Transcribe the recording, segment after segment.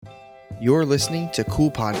You're listening to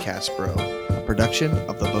Cool Podcast Bro, a production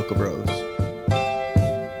of the Boca Bros.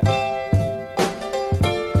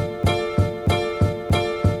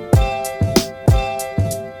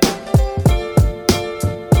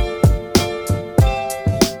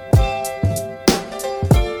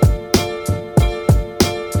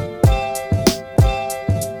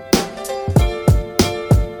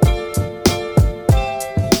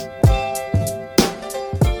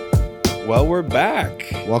 Well, we're back.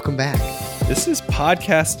 Welcome back. This is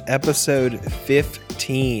podcast episode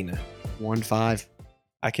 15. 1-5.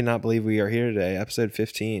 I cannot believe we are here today. Episode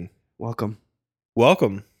 15. Welcome.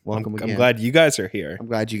 Welcome. Welcome I'm again. glad you guys are here. I'm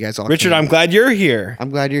glad you guys all Richard, came. I'm glad you're here. I'm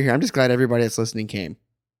glad you're here. I'm just glad everybody that's listening came.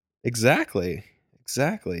 Exactly.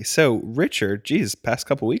 So, Richard, geez, past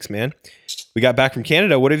couple weeks, man. We got back from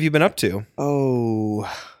Canada. What have you been up to? Oh,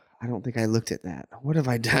 I don't think I looked at that. What have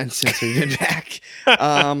I done since we've been back?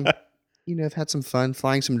 I've had some fun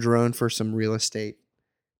flying some drone for some real estate.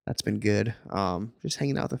 That's been good. Just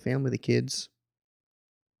hanging out with the family, the kids.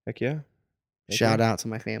 Heck yeah. Shout out to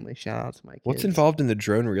my family. Shout out to my kids. What's involved in the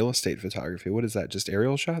drone real estate photography? What is that? Just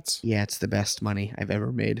aerial shots? Yeah, it's the best money I've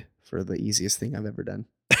ever made for the easiest thing I've ever done.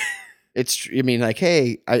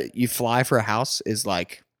 You fly for a house is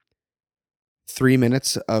like 3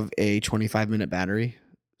 minutes of a 25-minute battery.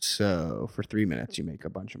 So for 3 minutes, you make a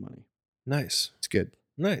bunch of money. Nice. It's good.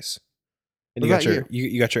 Nice. And What you got about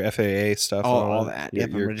you got your FAA stuff. All that. Yep,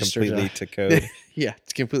 I'm You're registered completely to code. Yeah,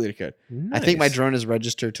 it's completely to code. I think my Nice. drone is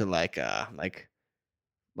registered to like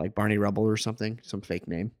Barney Rubble or something, some fake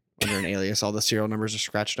name under an alias. All the serial numbers are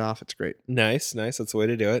scratched off. It's great. Nice. That's the way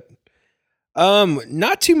to do it.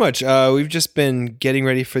 Not too much. We've just been getting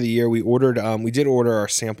ready for the year. We did order our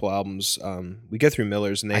sample albums. We go through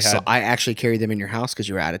Miller's and I actually carried them in your house because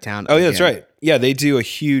you were out of town. Oh yeah, that's again. right. Yeah, they do a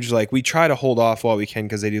huge, we try to hold off while we can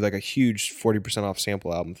because they do like a huge 40% off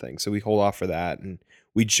sample album thing. So we hold off for that, and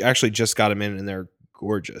we actually just got them in, and they're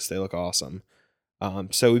gorgeous. They look awesome.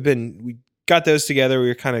 So we got those together. We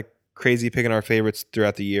were kind of crazy picking our favorites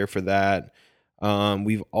throughout the year for that. We're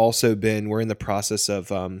in the process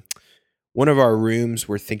of one of our rooms,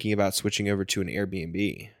 we're thinking about switching over to an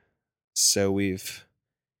Airbnb. So we've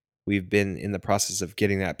been in the process of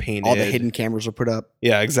getting that painted. All the hidden cameras are put up.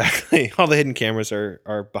 Yeah, exactly. All the hidden cameras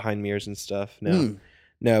are behind mirrors and stuff. No,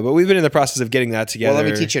 but we've been in the process of getting that together. Well,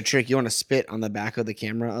 let me teach you a trick. You want to spit on the back of the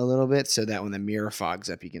camera a little bit so that when the mirror fogs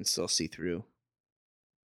up, you can still see through.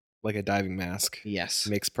 Like a diving mask. Yes.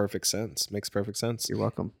 Makes perfect sense. You're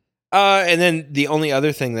welcome. And then the only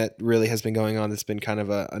other thing that really has been going on that's been kind of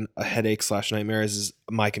a headache / nightmare is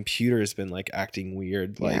my computer has been acting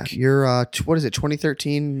weird. Your what is it,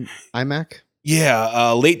 2013 iMac?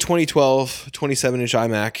 Yeah, late 2012, 27-inch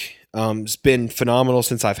iMac. It's been phenomenal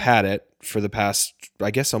since I've had it for the past,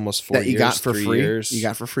 I guess, almost 4 years. That you got for 3 free? years. You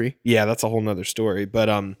got for free? Yeah, that's a whole nother story. But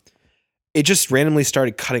it just randomly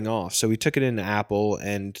started cutting off. So we took it into Apple,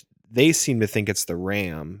 and they seem to think it's the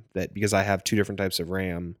RAM, because I have two different types of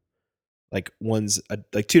RAM. One's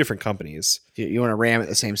two different companies. You want to RAM at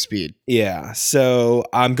the same speed. Yeah. So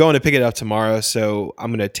I'm going to pick it up tomorrow. So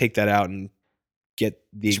I'm going to take that out and get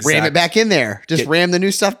the Just ram it back in there. Ram the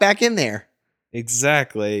new stuff back in there.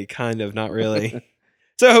 Exactly. Kind of, not really.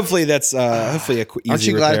 So hopefully that's hopefully a easy Aren't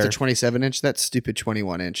you glad repair. it's a 27-inch? That stupid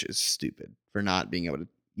 21-inch is stupid for not being able to.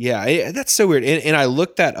 Yeah, that's so weird. And I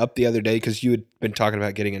looked that up the other day because you had been talking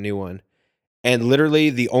about getting a new one. And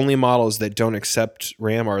literally the only models that don't accept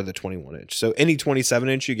RAM are the 21-inch. So any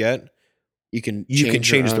 27-inch you get, you can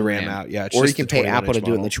change the RAM out. Yeah, or you can pay Apple to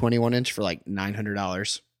do it in the 21-inch for like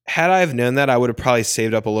 $900. Had I have known that, I would have probably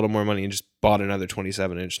saved up a little more money and just bought another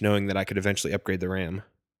 27-inch, knowing that I could eventually upgrade the RAM.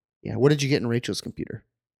 Yeah. What did you get in Rachel's computer?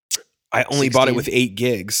 I only bought it with 8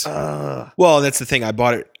 gigs. Well, that's the thing. I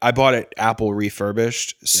bought it Apple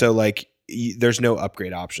refurbished. Yeah. So there's no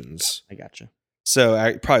upgrade options. I gotcha. So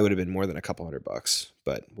I probably would have been more than a couple $100,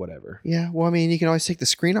 but whatever. Yeah. Well, I mean, you can always take the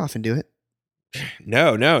screen off and do it.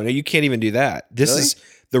 No, you can't even do that.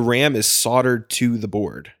 The RAM is soldered to the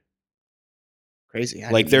board. Crazy.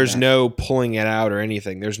 There's no pulling it out or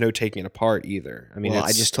anything. There's no taking it apart either. I mean,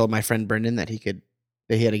 I just told my friend Brendan that he had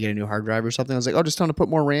to get a new hard drive or something. I was like, oh, just tell him to put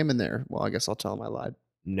more RAM in there. Well, I guess I'll tell him I lied.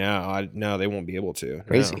 No, they won't be able to.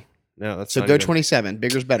 Crazy. No, that's so go 27.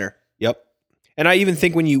 Bigger's better. Yep. And I even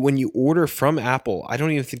think when you order from Apple, I don't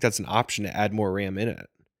even think that's an option to add more RAM in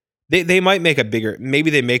it. They might make a bigger, maybe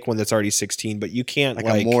they make one that's already 16, but you can't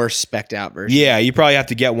a more spec'd out version. Yeah, you probably have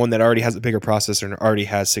to get one that already has a bigger processor and already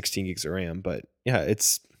has 16 gigs of RAM. But yeah,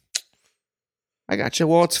 I gotcha.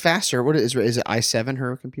 Well, it's faster. What is it? i7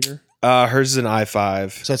 her computer? Hers is an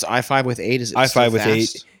i5. So it's i5 with 8. Is it i5 with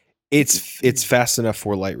fast? 8? It's fast enough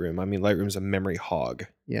for Lightroom. I mean, Lightroom's a memory hog.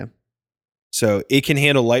 Yeah. So it can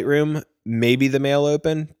handle Lightroom, maybe the mail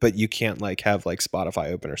open, but you can't like have like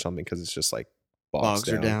Spotify open or something because it's just like bogs Bogs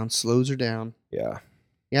are down. down, slows are down. Yeah.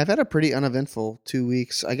 Yeah, I've had a pretty uneventful 2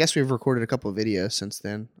 weeks. I guess we've recorded a couple of videos since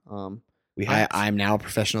then. We have. I'm now a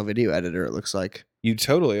professional video editor, it looks like. You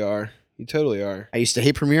totally are. You totally are. I used to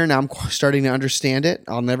hate Premiere, now I'm starting to understand it.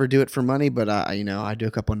 I'll never do it for money, but, I do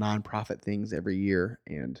a couple nonprofit things every year,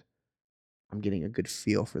 and I'm getting a good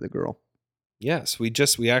feel for the girl. Yes, we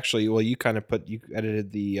actually well you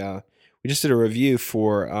edited we just did a review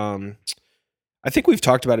for I think we've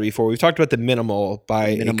talked about it before. We've talked about the Minimal by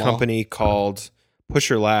a Minimal. company called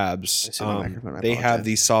Pusher Labs. I said my microphone, I They have apologize.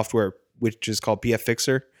 these software which is called PF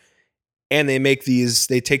Fixer, and they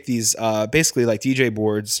take these basically like DJ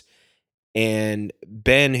boards, and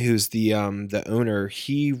Ben, who's the owner,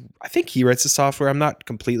 I think he writes the software. I'm not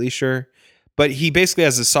completely sure, but he basically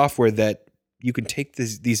has a software that you can take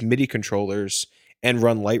these MIDI controllers and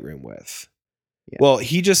run Lightroom with. Yeah. Well,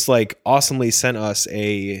 he just like awesomely sent us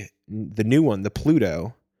the new one, the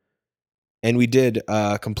Pluto, and we did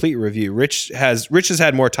a complete review. Rich has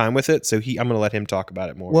had more time with it, so I'm going to let him talk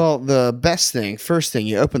about it more. Well, the first thing,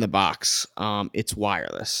 you open the box, it's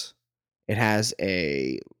wireless. It has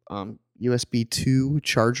a, USB 2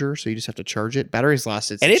 charger, so you just have to charge it. Batteries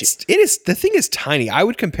last, And it is the thing is tiny. I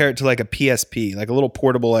would compare it to like a PSP, like a little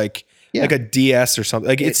portable, like a DS or something.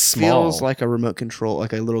 Like it's small. Feels like a remote control,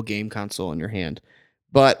 like a little game console in your hand.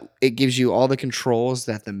 But it gives you all the controls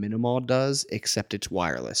that the Minimal does, except it's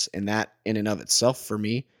wireless. And that in and of itself for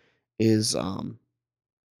me is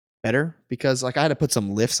better because like I had to put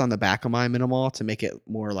some lifts on the back of my Minimal to make it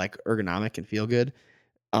more like ergonomic and feel good.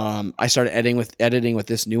 I started editing with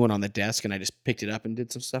this new one on the desk, and I just picked it up and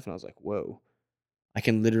did some stuff, and I was like, "Whoa, I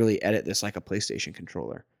can literally edit this like a PlayStation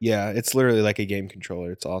controller." Yeah, it's literally like a game controller.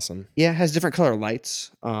 It's awesome. Yeah, it has different color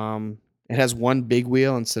lights. It has one big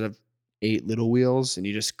wheel instead of 8 little wheels, and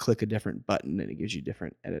you just click a different button, and it gives you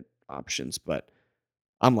different edit options. But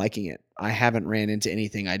I'm liking it. I haven't ran into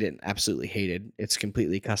anything I didn't absolutely hated. It's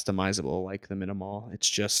completely customizable, like the Minimal. It's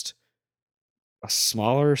just a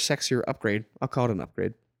smaller, sexier upgrade. I'll call it an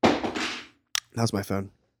upgrade. How's my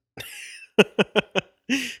phone?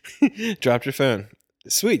 Dropped your phone.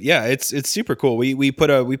 Sweet. Yeah, it's super cool. We put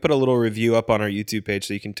a little review up on our YouTube page,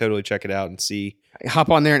 so you can totally check it out and see. Hop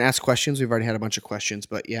on there and ask questions. We've already had a bunch of questions,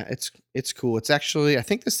 but yeah, it's cool. It's actually, I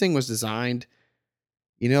think this thing was designed,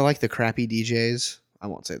 like the crappy DJs. I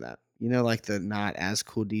won't say that. Like the not as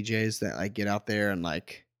cool DJs that like get out there and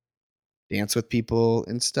like dance with people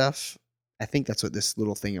and stuff. I think that's what this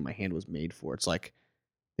little thing in my hand was made for. It's like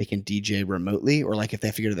they can DJ remotely, or like if they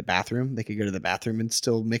have to go to the bathroom, they could go to the bathroom and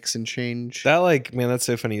still mix and change. That like, man, that's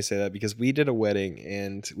so funny you say that because we did a wedding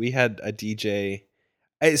and we had a DJ,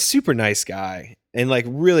 a super nice guy, and like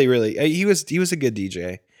really, really, he was a good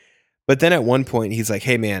DJ. But then at one point he's like,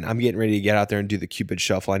 "Hey man, I'm getting ready to get out there and do the Cupid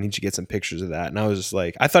Shuffle. I need you to get some pictures of that." And I was just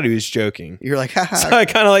like, I thought he was joking. You're like, haha. So I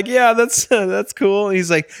kind of like, yeah, that's cool. And he's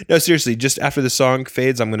like, "No, seriously, just after the song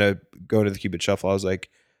fades, I'm gonna go to the Cupid Shuffle." I was like,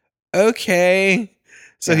 okay.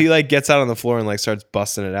 So he like gets out on the floor and like starts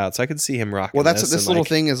busting it out. So I could see him rocking. Well, that's this this and, little like,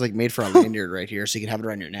 thing is like made for a lanyard right here, so you can have it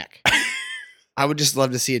around your neck. I would just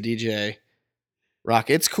love to see a DJ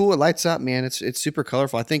rock. It's cool. It lights up, man. It's super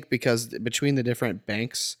colorful. I think because between the different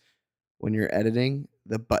banks, when you're editing,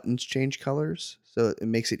 the buttons change colors, so it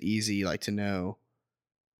makes it easy, like to know,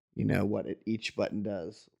 what each button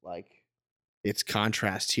does. Like it's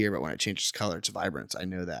contrast here, but when it changes color, it's vibrance. I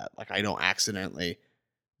know that. Like I don't accidentally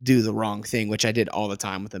do the wrong thing, which I did all the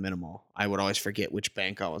time with the Minimal. I would always forget which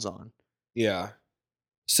bank I was on. yeah.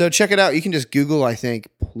 So check it out. You can just Google, I think,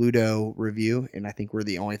 Pluto review, and I think we're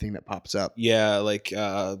the only thing that pops up. Yeah, like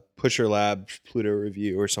Pusher Lab Pluto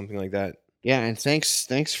review or something like that. Yeah, and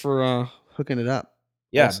thanks for hooking it up.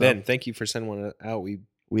 Yeah, Also, Ben, thank you for sending one out. We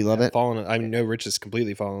love it. I know Rich is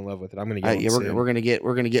completely fallen in love with it. I'm gonna get one Yeah, soon. we're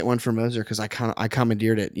gonna get one for Moser because I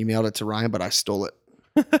commandeered it. You mailed it to Ryan, but I stole it.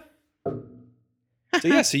 So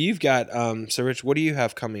yeah, so you've got so Rich, what do you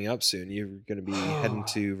have coming up soon? You're gonna be heading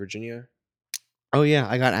to Virginia? Oh yeah,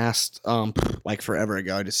 I got asked like forever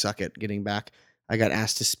ago. I just suck at getting back. I got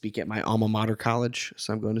asked to speak at my alma mater college,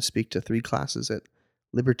 so I'm going to speak to 3 classes at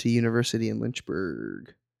Liberty University in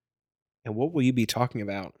Lynchburg. And what will you be talking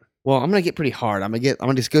about? Well, I'm gonna get pretty hard. I'm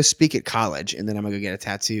gonna just go speak at college, and then I'm gonna go get a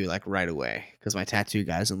tattoo like right away because my tattoo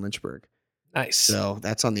guy's in Lynchburg. Nice. So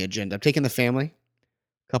that's on the agenda. I'm taking the family.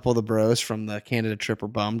 A couple of the bros from the Canada trip are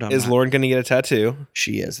bummed. Is Lauren gonna get a tattoo?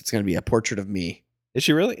 She is. It's gonna be a portrait of me. Is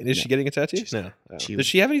she really? Is No. she getting a tattoo? She's No. not. Oh. She Does was-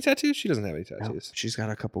 she have any tattoos? She doesn't have any No, tattoos. she's got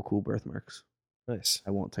a couple cool birthmarks. Nice.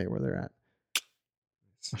 I won't tell you where they're at.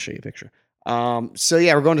 I'll show you a picture. So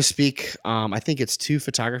yeah, we're going to speak. I think it's 2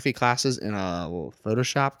 photography classes in a little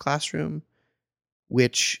Photoshop classroom,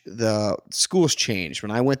 which the school's changed.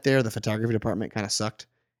 When I went there, the photography department kind of sucked,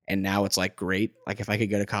 and now it's like great. Like if I could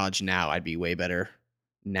go to college now, I'd be way better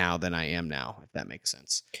now than I am now, if that makes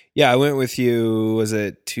sense. Yeah, I went with you, was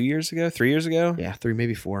it 2 years ago, 3 years ago? Yeah, 3,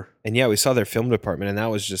 maybe 4. And yeah, we saw their film department, and that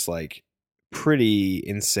was just like pretty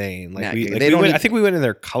insane. Like Nah, we they don't went, I even. think we went in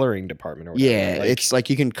their coloring department or whatever. Yeah, it's like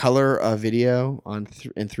you can color a video on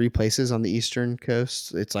in 3 places on the Eastern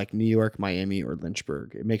Coast. It's like New York, Miami, or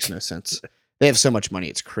Lynchburg. It makes no sense. They have so much money,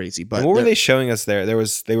 it's crazy. and But what were they showing us there? They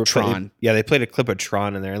were Tron. yeah, they played a clip of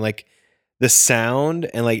Tron in there, and like the sound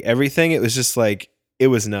and like everything, it was just like it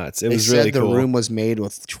was nuts. It They was said really the cool. room was made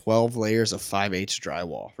with 12 layers of 5/8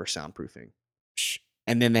 drywall for soundproofing.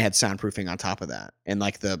 And then they had soundproofing on top of that. And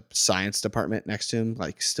like the science department next to him,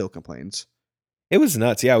 like still complains. It was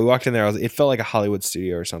nuts. Yeah, we walked in there. It felt like a Hollywood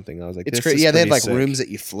studio or something. I was like, It's this great. is Yeah, they had pretty like sick. rooms that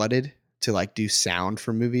you flooded to like do sound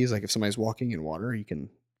for movies. Like if somebody's walking in water, you can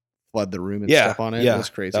flood the room and Yeah, stuff on it. yeah, It was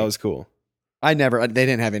crazy. that was cool. They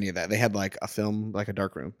didn't have any of that. They had like a film, like a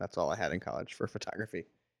dark room. That's all I had in college for photography.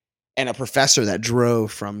 And a professor that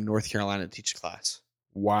drove from North Carolina to teach a class.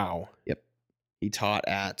 Wow. Yep. He taught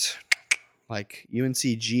at like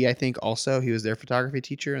UNCG, I think also. He was their photography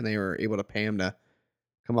teacher, and they were able to pay him to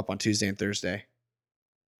come up on Tuesday and Thursday.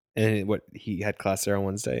 And what, he had class there on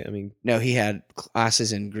Wednesday? I mean, No, he had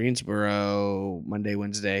classes in Greensboro Monday,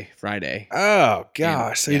 Wednesday, Friday. oh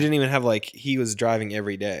gosh. So yeah. he didn't even have like, he was driving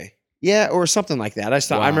every day. Yeah, or something like that. I just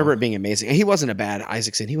thought I remember Wow. it being amazing. And he wasn't a bad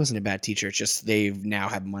Isaacson. He wasn't a bad teacher. It's just they now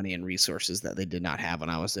have money and resources that they did not have when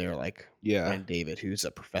I was there. Like Yeah, Rand David, who's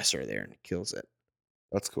a professor there and kills it.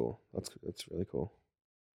 that's cool. That's really cool.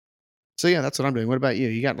 So yeah, that's what I'm doing. What about you?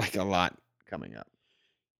 You got like a lot coming up.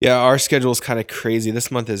 Yeah, our schedule is kind of crazy. This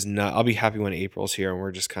month is not. I'll be happy when April's here, and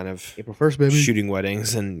we're just kind of April 1st, baby. shooting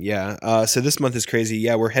weddings, and yeah. So this month is crazy.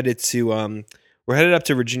 Yeah, we're headed up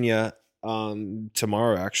to Virginia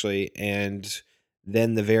tomorrow actually, and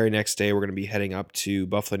then the very next day we're gonna be heading up to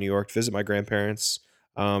Buffalo, New York, to visit my grandparents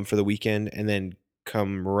for the weekend, and then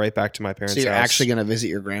come right back to my parents' So you're house. actually going to visit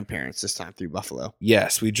your grandparents this time through Buffalo.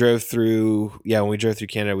 Yes, we drove through. Yeah, when we drove through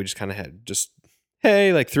Canada, we just kind of had just,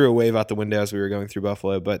 hey, like threw a wave out the window as we were going through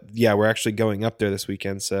Buffalo. But yeah, we're actually going up there this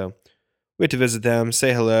weekend, so we had to visit them,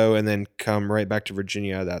 say hello, and then come right back to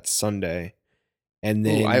Virginia that Sunday. And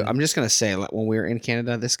then Ooh, I'm just going to say, like, when we were in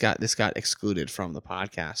Canada, this got excluded from the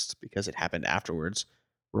podcast because it happened afterwards.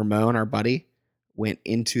 Ramon, our buddy, went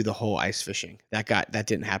into the hole ice fishing. That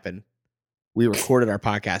didn't happen. We recorded our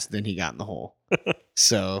podcast, then he got in the hole.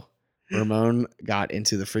 So Ramon got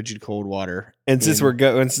into the frigid cold water. and since we're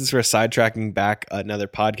sidetracking back another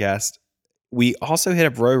podcast, we also hit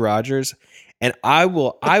up Roy Rogers, and I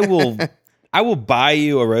will buy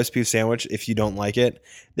you a roast beef sandwich if you don't like it.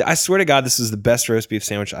 I swear to God, this is the best roast beef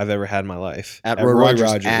sandwich I've ever had in my life. at Roy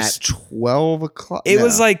Rogers at 12 o'clock. It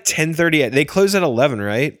was like 10:30. They closed at 11,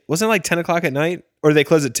 right? Wasn't it like 10 o'clock at night? Or they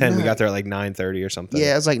closed at 10. We No. got there at like 9:30 or something.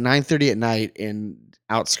 Yeah, it was like 9:30 at night in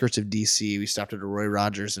outskirts of DC. We stopped at a Roy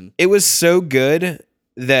Rogers and It was so good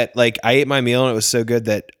that like I ate my meal and it was so good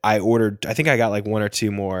that I think I got like 1 or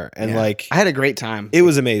 2 more. And yeah. like I had a great time. it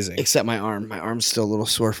was amazing. Except my arm. My arm's still a little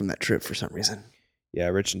sore from that trip for some reason. Yeah,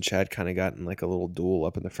 Rich and Chad kind of got in like a little duel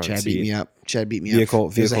up in the front Chad seat. beat me up. Vehicle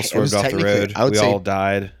It was swerved off the technically- road. I would We say all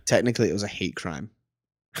died. technically it was a hate crime.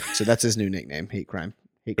 So that's his new nickname, hate crime.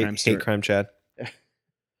 Hate crime. Hate crime Chad.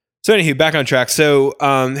 So anywho, back on track. So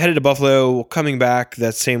headed to Buffalo, coming back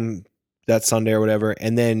that Sunday or whatever,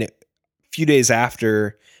 and then a few days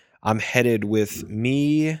after, I'm headed with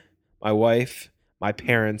me, my wife, my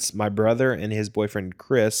parents, my brother, and his boyfriend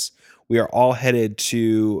Chris. We are all headed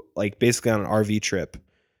to like basically on an RV trip.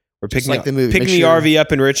 We're Just picking like the movie. picking Make the sure- RV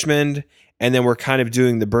up in Richmond, and then we're kind of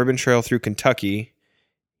doing the Bourbon Trail through Kentucky,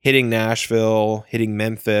 hitting Nashville, hitting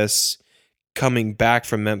Memphis, coming back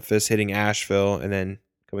from Memphis, hitting Asheville, and then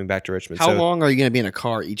coming back to Richmond. How long are you going to be in a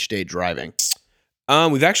car each day driving?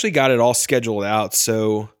 We've actually got it all scheduled out.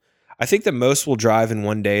 So I think the most we'll drive in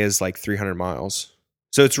one day is like 300 miles.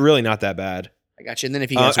 So it's really not that bad. I got you. And then if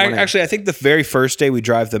you guys want Actually, I think the very first day we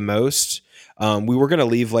drive the most. We were going to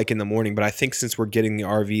leave like in the morning, but I think since we're getting the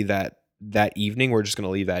RV that evening, we're just going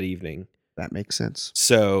to leave that evening. that makes sense.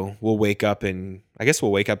 So we'll wake up in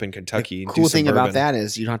Kentucky. The and cool do some thing about bourbon. that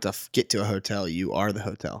is you don't have to get to a hotel. You are the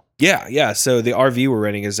hotel. Yeah. So the RV we're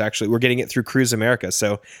renting is we're getting it through Cruise America.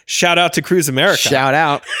 So shout out to Cruise America. Shout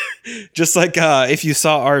out. Just like if you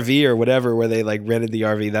saw RV or whatever where they like rented the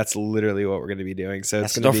RV, that's literally what we're going to be doing. So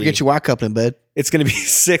it's going to Don't forget your white coupling, bud. it's going to be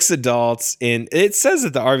 6 adults, and it says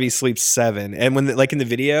that the RV sleeps 7. And when like in the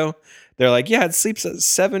video, They're like, yeah, it sleeps at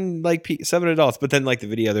 7 7 adults, but then like the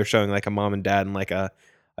video they're showing like a mom and dad and like a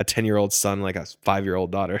 10-year-old son, like a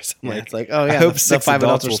 5-year-old daughter. So I'm Yeah, like, it's like, oh I yeah, hope the 6 5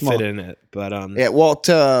 adults adults are will small. fit in it. But Yeah, well,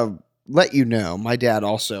 to let you know, my dad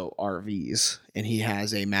also RVs, and he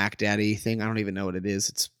has a Mac Daddy thing. I don't even know what it is.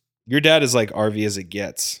 It's your dad is like RV as it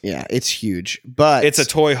gets. yeah, it's huge. But It's a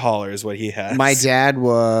toy hauler is what he has. my dad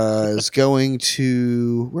was going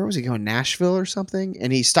to where was he going? Nashville or something,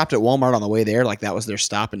 and he stopped at Walmart on the way there. Like that was their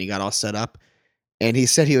stop, and he got all set up. And he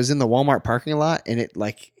said he was in the Walmart parking lot, and it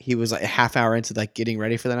like he was like a half hour into like getting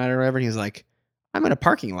ready for the night or whatever. And he was like, "I'm in a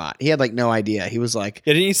parking lot." He had like no idea. He was like,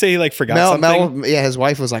 Yeah, didn't you say he like forgot something? Yeah, his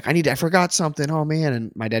wife was like, I forgot something. Oh man.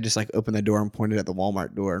 And my dad just like opened the door and pointed at the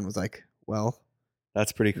Walmart door and was like, well,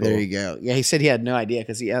 That's pretty cool. there you go. Yeah, he said he had no idea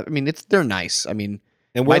because I mean, they're nice. I mean,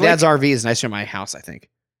 And my we're dad's like, RV is nicer than my house, I think.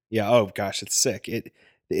 yeah, oh gosh, it's sick.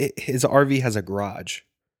 His RV has a garage.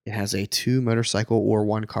 It has a 2 motorcycle or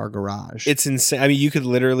 1 car garage. It's insane. I mean, you could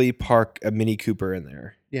literally park a Mini Cooper in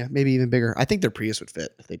there. Yeah, maybe even bigger. I think their Prius would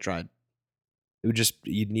fit if they tried. It would just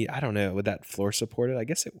you'd need. I don't know. Would that floor support it? I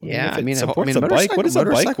guess it would. Yeah, If I it mean, supports a bike. What does a bike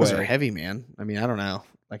motorcycles are weigh? heavy, man. I mean, I don't know,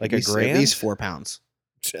 Like at a at least grand? 4 pounds.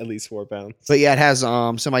 At least 4 pounds. But yeah, it has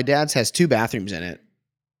so my dad's has 2 bathrooms in it.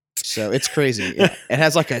 So it's crazy. It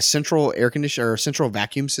has like a central air conditioner or central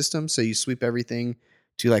vacuum system. So you sweep everything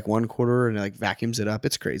to like 1 quarter and it like vacuums it up.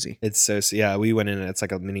 It's crazy. It's so yeah. We went in and it's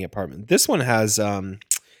like a mini apartment. This one has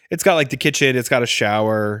it's got like the kitchen. It's got a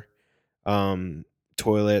shower,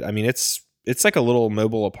 toilet. I mean, it's like a little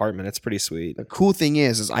mobile apartment. It's pretty sweet. The cool thing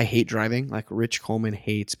is I hate driving. Like Rich Coleman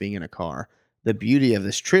hates being in a car. The beauty of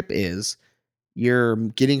this trip is you're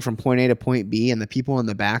getting from point A to point B, and the people in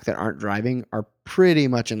the back that aren't driving are pretty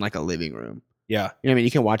much in like a living room. Yeah. You know what I mean?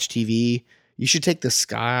 You can watch TV. You should take the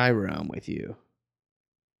Sky Room with you.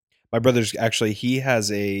 My brother's actually he has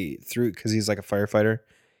because he's like a firefighter.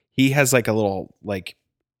 He has like a little like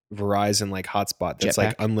Verizon like hotspot that's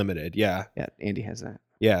like Jetpack? unlimited. Yeah. Yeah, Andy has that.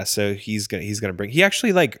 Yeah. So he's gonna bring. He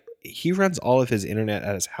actually like he runs all of his internet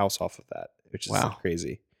at his house off of that, which is Wow.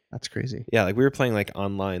 crazy. That's crazy. Yeah, like we were playing like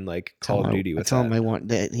online like Call of Duty with tell that. him I want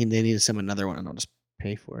they need to send him another one, and I'll just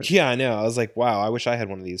pay for it. Yeah, I know. I was like, wow, I wish I had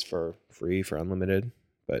one of these for free for unlimited.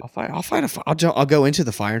 But I'll go into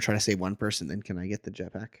the fire and try to save one person. Then can I get the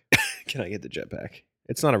jetpack? can I get the jetpack?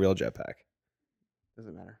 It's not a real jetpack,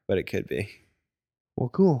 Doesn't matter. but it could be. Well,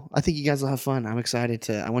 cool. I think you guys will have fun. I'm excited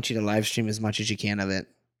I want you to live stream as much as you can of it.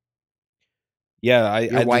 Yeah,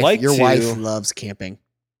 I'd like your to. wife loves camping.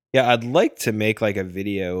 Yeah, I'd like to make like a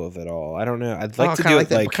video of it all. I don't know. I'd like to do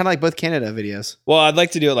it like kind of like both Canada videos. well, I'd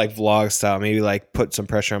like to do it like vlog style. Maybe like put some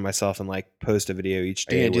pressure on myself and like post a video each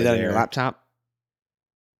Are you day. gonna do that on your laptop?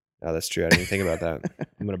 Oh, that's true. I didn't even think about that.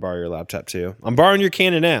 I'm gonna borrow your laptop too. I'm borrowing your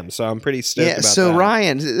Canon M, so I'm pretty stoked about that. So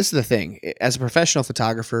Ryan, this is the thing. As a professional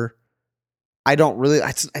photographer, I don't really.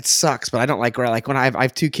 It sucks, but I don't like when I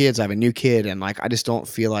have 2 kids. I have a new kid, and like I just don't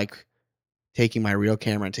feel like taking my real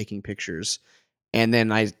camera and taking pictures. And then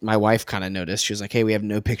my wife kind of noticed. She was like, "Hey, we have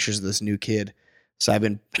no pictures of this new kid." So I've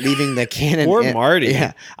been leaving the Canon. Poor Marty.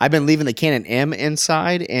 Yeah, I've been leaving the Canon M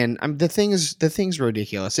inside, and the thing's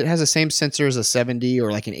ridiculous. It has the same sensor as a 7D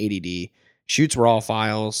or like an 80D. Shoots raw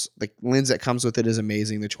files. The lens that comes with it is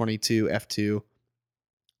amazing. The 22 f2.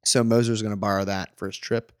 So Moser's going to borrow that for his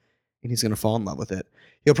trip, and he's going to fall in love with it.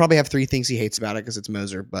 He'll probably have 3 things he hates about it because it's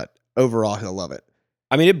Moser, but overall he'll love it.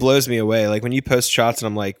 I mean, it blows me away. Like when you post shots and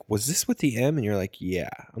I'm like, was this with the M? And you're like, yeah.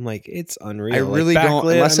 I'm like, it's unreal. I really like, don't,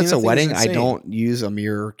 backlit, unless I mean, it's a that thing is wedding, I insane. don't use a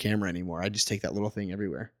mirror camera anymore. I just take that little thing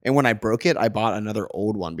everywhere. And when I broke it, I bought another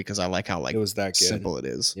old one because I like how like It was that good. simple it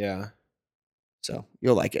is. Yeah. So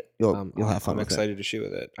you'll like it. You'll have fun I'm with excited to shoot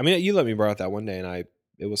with it. I mean, you let me borrow it that one day and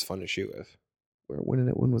it was fun to shoot with. it.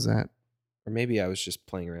 When was that? Or maybe I was just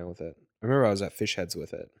playing around with it. I remember I was at Fish Heads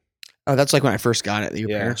with it. Oh, that's like when I first got it. Your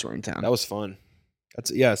Yeah. parents were in town. That was fun.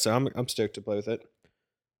 So I'm stoked to play with it.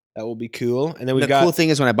 That will be cool. And then The cool thing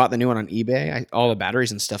is when I bought the new one on eBay, all the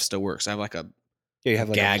batteries and stuff still works. I have like a you have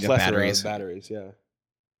like gag a of plethora batteries. Yeah.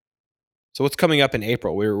 So what's coming up in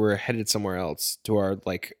April? We're headed somewhere else to our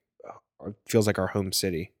feels like our home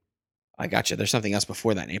city. I got you. There's something else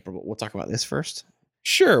before that in April, but we'll talk about this first.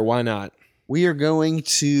 Sure, why not? We are going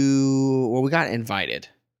to. Well, we got invited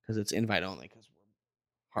because it's invite only because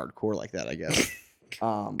we're hardcore like that, I guess.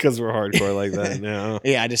 Because we're hardcore like that now.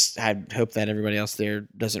 Yeah, I hope that everybody else there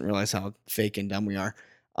doesn't realize how fake and dumb we are.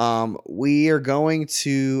 We are going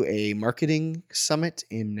to a marketing summit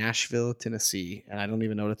in Nashville, Tennessee, and I don't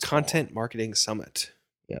even know what it's Content Marketing Summit.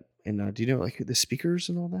 Yep. And do you know like the speakers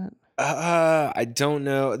and all that? I don't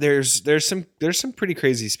know. There's some pretty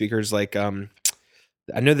crazy speakers. Like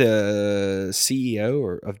I know the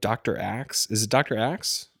CEO of Dr. Axe. Is it Dr.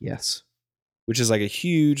 Axe? Yes. which is like a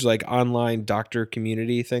huge like online doctor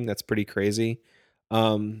community thing. That's pretty crazy.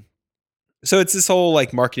 So it's this whole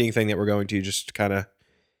like marketing thing that we're going to just kind of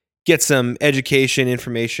get some education,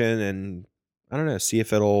 information, and I don't know, see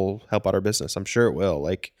if it'll help out our business. I'm sure it will.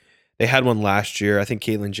 Like they had one last year. I think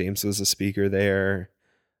Caitlin James was a speaker there.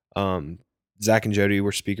 Zach and Jody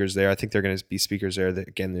were speakers there. I think they're going to be speakers there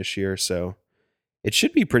again this year. So it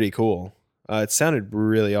should be pretty cool. It sounded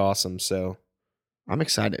really awesome. So I'm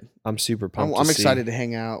excited. I'm super pumped. I'm excited to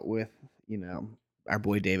hang out with, our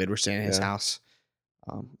boy David. We're staying at his house.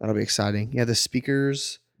 That'll be exciting. Yeah, the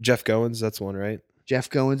speakers. Jeff Goins, that's one, right? Jeff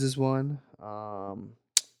Goins is one.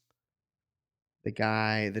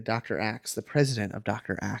 The Dr. Axe, the president of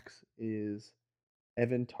Dr. Axe is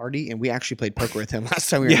Evan Tardy, and we actually played poker with him last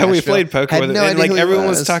time we were in Yeah, we Nashville. played poker with him. No And like idea who he everyone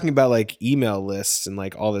was was. talking about like email lists and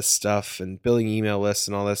like all this stuff and building email lists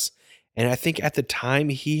and all this. And I think at the time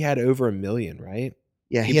he had over 1 million, right?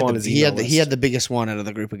 Yeah, People on his email he had the biggest one out of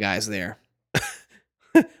the group of guys there.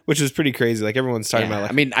 Which is pretty crazy. Like everyone's talking about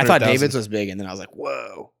like I mean, I thought 100,000. David's was big, and then I was like,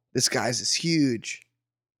 whoa, this guy's is huge.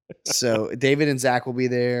 So David and Zach will be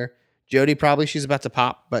there. Jody probably, she's about to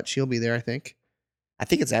pop, but she'll be there, I think. I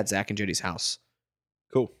think it's at Zach and Jody's house.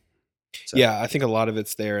 Cool. So Yeah, I think a lot of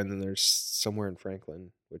it's there, and then there's somewhere in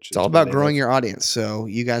Franklin, which it's all about growing your audience. So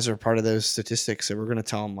you guys are part of those statistics. So we're going to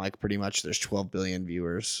tell them like pretty much there's 12 billion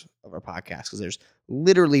viewers of our podcast because there's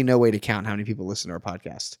literally no way to count how many people listen to our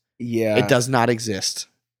podcast. Yeah, It does not exist.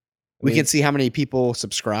 We can see how many people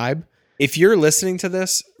subscribe. If you're listening to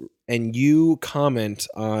this and you comment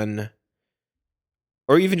on,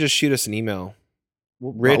 or even just shoot us an email,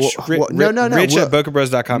 Rich at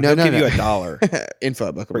bokabros.com. He'll give you $1 info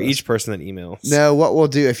at Boca for Bros. each person that emails. No, what we'll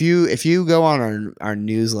do if you go on our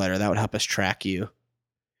newsletter, that would help us track you.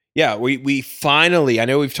 Yeah, we finally, I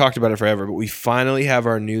know we've talked about it forever, but we finally have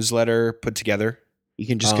our newsletter put together. You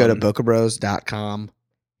can just go to bokabros.com,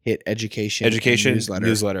 hit education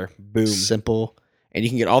newsletter. Boom. Simple. And you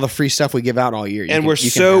can get all the free stuff we give out all year.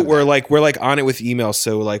 We're like on it with emails.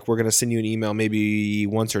 So like we're gonna send you an email maybe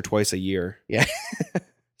once or twice a year. Yeah.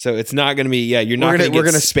 So it's not gonna be you're not gonna we're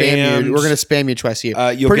gonna spam you. We're gonna spam you twice a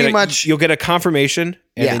year. You'll get a confirmation,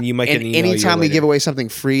 and then you might get an email. Anytime we give away something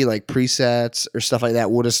free, like presets or stuff like that,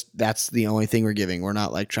 that's the only thing we're giving. We're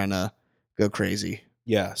not like trying to go crazy.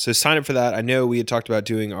 Yeah. So sign up for that. I know we had talked about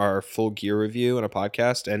doing our full gear review on a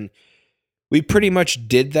podcast, and we pretty much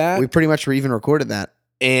did that. We pretty much even recorded that.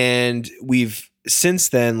 And we've since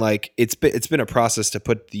then, like it's been a process to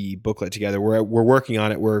put the booklet together. We're working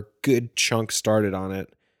on it. We're a good chunk started on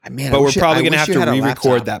it. Man, but we're probably going to have to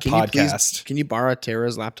re-record that podcast. Can you borrow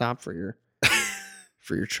Tara's laptop for your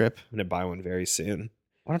trip? I'm going to buy one very soon.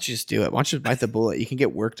 Why don't you just do it? Why don't you just bite the bullet? You can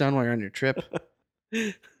get work done while you're on your trip.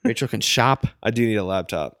 Rachel can shop. I do need a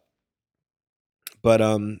laptop. But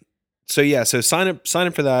so sign up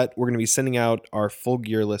for that. We're going to be sending out our full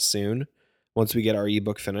gear list soon once we get our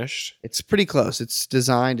ebook finished. It's pretty close. It's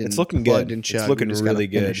designed and it's looking good. And it's looking really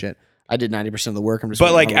good. I did 90% of the work.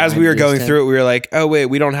 But like as we were going through it, we were like, oh wait,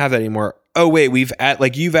 we don't have that anymore. Oh wait,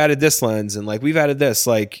 you've added this lens and like we've added this.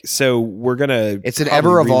 Like so we're gonna. It's an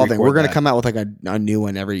ever evolving. We're gonna come out with like a new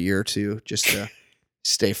one every year or two just to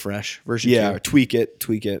stay fresh. Version 2. tweak it,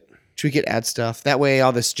 add stuff. That way,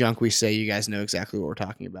 all this junk we say, you guys know exactly what we're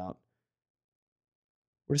talking about.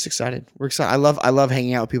 We're just excited. We're excited. I love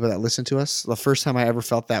hanging out with people that listen to us. The first time I ever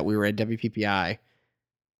felt that, we were at WPPI.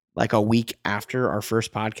 Like a week after our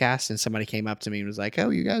first podcast, and somebody came up to me and was like, "Oh,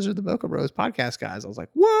 you guys are the Boca Bros podcast guys." I was like,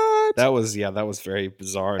 "What?" That was very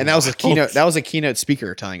bizarre. And that was a keynote. That was a keynote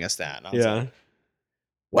speaker telling us that. And I was like,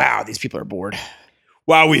 wow, these people are bored.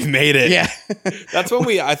 Wow, we've made it. Yeah, that's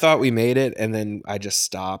when I thought we made it, and then I just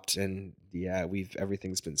stopped, and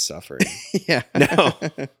everything's been suffering. Yeah,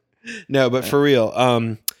 no, but for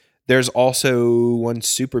real, there's also one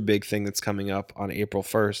super big thing that's coming up on April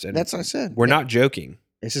 1st, and that's what I said. We're not joking.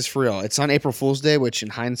 This is for real. It's on April Fool's Day, which in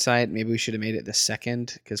hindsight, maybe we should have made it the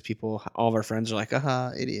 2nd because all of our friends are like,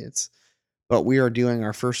 idiots. But we are doing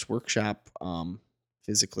our first workshop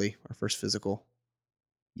physically, our first physical.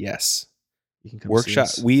 Yes. You can come workshop.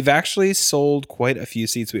 See us. We've actually sold quite a few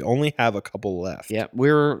seats. We only have a couple left. Yeah.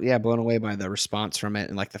 We're blown away by the response from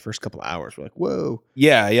it in like the first couple of hours. We're like, whoa.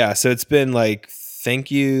 Yeah. So it's been like,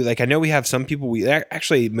 thank you. Like I know we have some people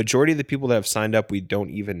majority of the people that have signed up we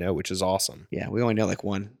don't even know, which is awesome. Yeah, we only know like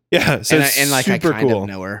one. Yeah, so I kind cool. of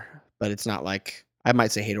know her, but it's not like I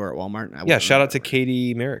might say hey to her at Walmart. Yeah, shout out to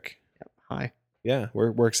Katie Merrick. Yep. Hi. Yeah,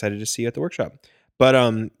 we're excited to see you at the workshop. But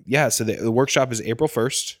so the workshop is April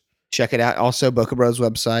 1st. Check it out. Also, Boca Bros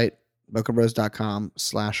website,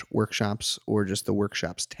 bokabros.com/workshops or just the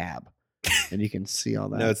workshops tab. and you can see all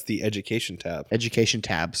No, that. it's the education tab. Education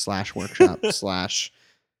tab / workshop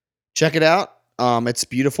 / check it out. It's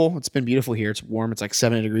beautiful. It's been beautiful here. It's warm. It's like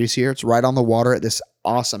 70 degrees here. It's right on the water at this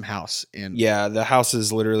awesome house. And Yeah, the house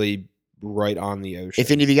is literally right on the ocean.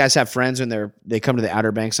 if any of you guys have friends when they come to the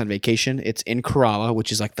Outer Banks on vacation, it's in Kerala,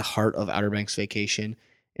 which is like the heart of Outer Banks vacation.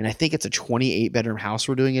 And I think it's a 28-bedroom house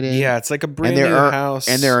we're doing it in. Yeah, it's like a brand and new house.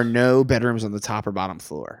 And there are no bedrooms on the top or bottom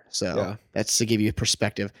floor. So that's to give you a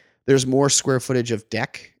perspective. There's more square footage of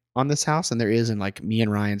deck on this house than there is in like me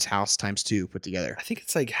and Ryan's house times 2 put together. I think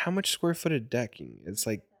it's like how much square foot of decking? It's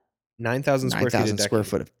like 9,000 square feet of 9,000 decking. square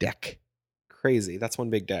foot of deck. Crazy. That's one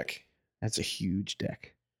big deck. That's a huge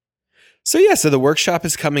deck. So yeah, so the workshop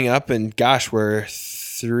is coming up, and gosh, we're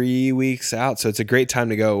 3 weeks out, so it's a great time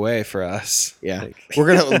to go away for us. Yeah,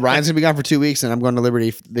 Ryan's gonna be gone for 2 weeks, and I'm going to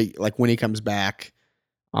Liberty. Like when he comes back,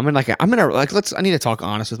 I need to talk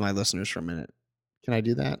honest with my listeners for a minute. Can I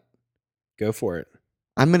do that? Go for it.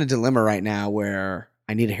 I'm in a dilemma right now where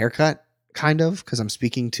I need a haircut, kind of, because I'm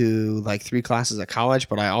speaking to like 3 classes at college,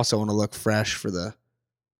 but I also want to look fresh for the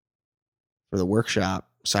workshop.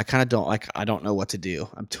 So I kind of I don't know what to do.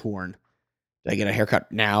 I'm torn. Do I get a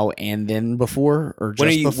haircut now and then before, or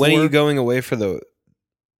just before? When are you going away for the?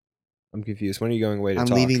 I'm confused. When are you going away to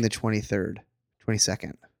talk? I'm leaving the 23rd,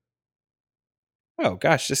 22nd. Oh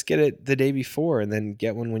gosh, just get it the day before and then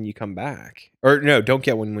get one when you come back. Or no, don't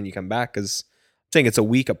get one when you come back because I'm saying it's a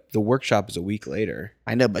week. The workshop is a week later.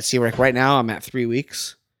 I know, but see, like right now I'm at 3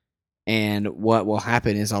 weeks, and what will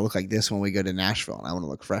happen is I'll look like this when we go to Nashville, and I want to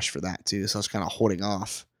look fresh for that too. So I was kind of holding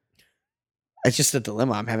off. It's just a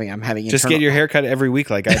dilemma I'm having. Just get your haircut every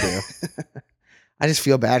week like I do. I just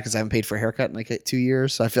feel bad because I haven't paid for a haircut in like 2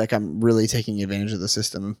 years. So I feel like I'm really taking advantage of the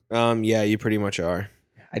system. Yeah, you pretty much are.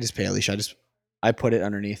 I just pay Alicia. I put it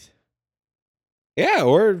underneath. Yeah,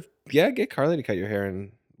 get Carly to cut your hair,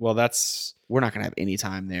 and well, we're not gonna have any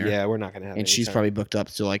time there. Yeah, we're not gonna have. And she's probably booked up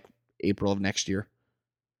to like April of next year.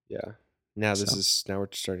 Yeah. Now we're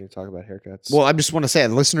starting to talk about haircuts. Well, I just want to say,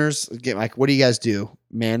 listeners, what do you guys do,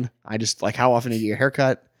 men? I just how often do you get your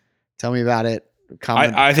haircut? Tell me about it.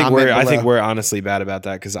 I think we're honestly bad about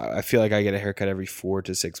that because I feel like I get a haircut every 4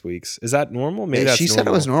 to 6 weeks. Is that normal? Maybe that's she normal. said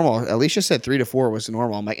it was normal. Alicia said 3 to 4 was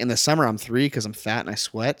normal. I'm like, in the summer I'm 3 because I'm fat and I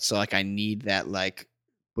sweat, so like I need that like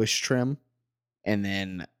bush trim, and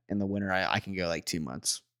then in the winter I can go like 2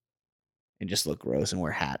 months and just look gross and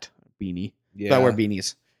wear a hat, beanie. Yeah, so I wear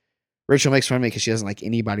beanies. Rachel makes fun of me because she doesn't like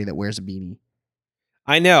anybody that wears a beanie.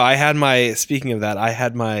 I know. Speaking of that, I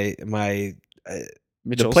had the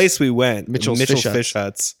place we went, Mitchell's Fish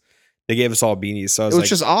Huts. They gave us all beanies, so it was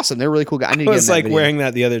just awesome. They're really cool guys. I was like wearing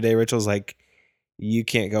that the other day. Rachel's like, "You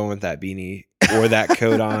can't go in with that beanie or that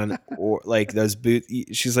coat on, or like those boots."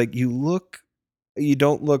 She's like, "You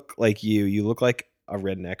don't look like you. You look like a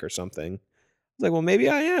redneck or something." I was like, "Well, maybe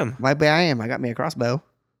I am. Maybe I am. I got me a crossbow."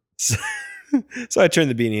 So I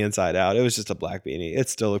turned the beanie inside out. It was just a black beanie. It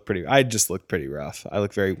still looked pretty. I just looked pretty rough. I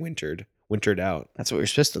look very wintered out. That's what you're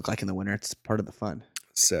supposed to look like in the winter. It's part of the fun.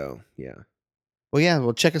 So yeah.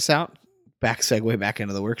 Well, check us out. Segue back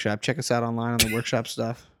into the workshop. Check us out online on the workshop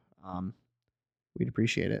stuff. We'd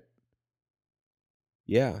appreciate it.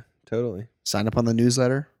 Yeah, totally. Sign up on the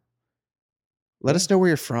newsletter. Let us know where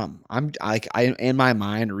you're from. I in my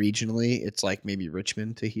mind regionally, it's like maybe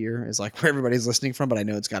Richmond to here is like where everybody's listening from, but I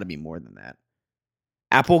know it's got to be more than that.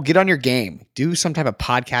 Apple, get on your game. Do some type of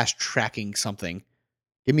podcast tracking something.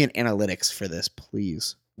 Give me an analytics for this,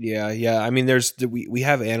 please. Yeah. I mean, we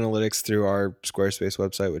have analytics through our Squarespace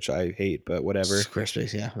website, which I hate, but whatever.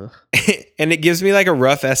 Squarespace, yeah. And it gives me like a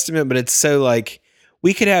rough estimate, but it's so like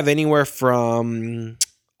we could have anywhere from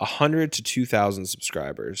 100 to 2,000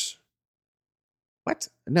 subscribers. What?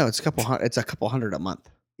 No, it's a couple hundred a month.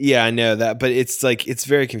 Yeah, I know that, but it's like it's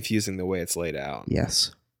very confusing the way it's laid out.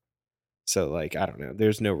 Yes. So like I don't know.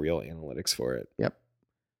 There's no real analytics for it. Yep.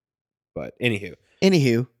 But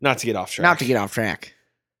anywho, not to get off track.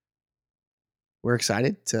 We're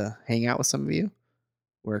excited to hang out with some of you.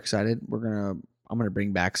 We're excited. I'm gonna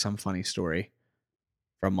bring back some funny story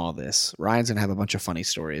from all this. Ryan's gonna have a bunch of funny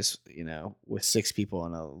stories, with 6 people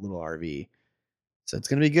in a little RV. So it's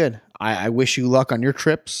going to be good. I wish you luck on your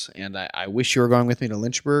trips, and I wish you were going with me to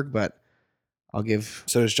Lynchburg, but I'll give...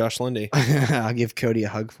 So does Josh Lindy. I'll give Cody a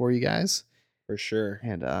hug for you guys. For sure.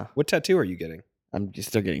 And what tattoo are you getting? I'm just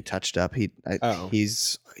still getting touched up.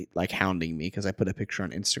 He's like hounding me because I put a picture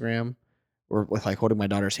on Instagram or with like holding my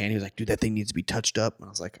daughter's hand. He was like, dude, that thing needs to be touched up. And I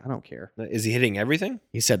was like, I don't care. Is he hitting everything?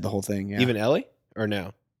 He said the whole thing, yeah. Even Ellie? Or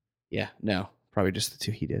no? Yeah, no. Probably just the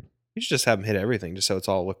 2 he did. You should just have him hit everything just so it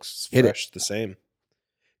all looks fresh the same.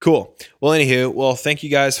 Cool. Well, anywho, thank you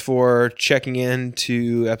guys for checking in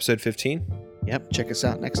to episode 15. Yep. Check us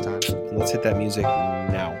out next time. Let's hit that music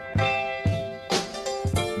now.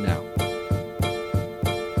 Now.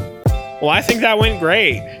 Well, I think that went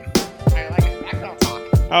great. I like it. Background talk.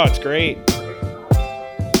 Oh, it's great.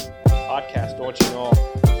 Podcast, don't you know?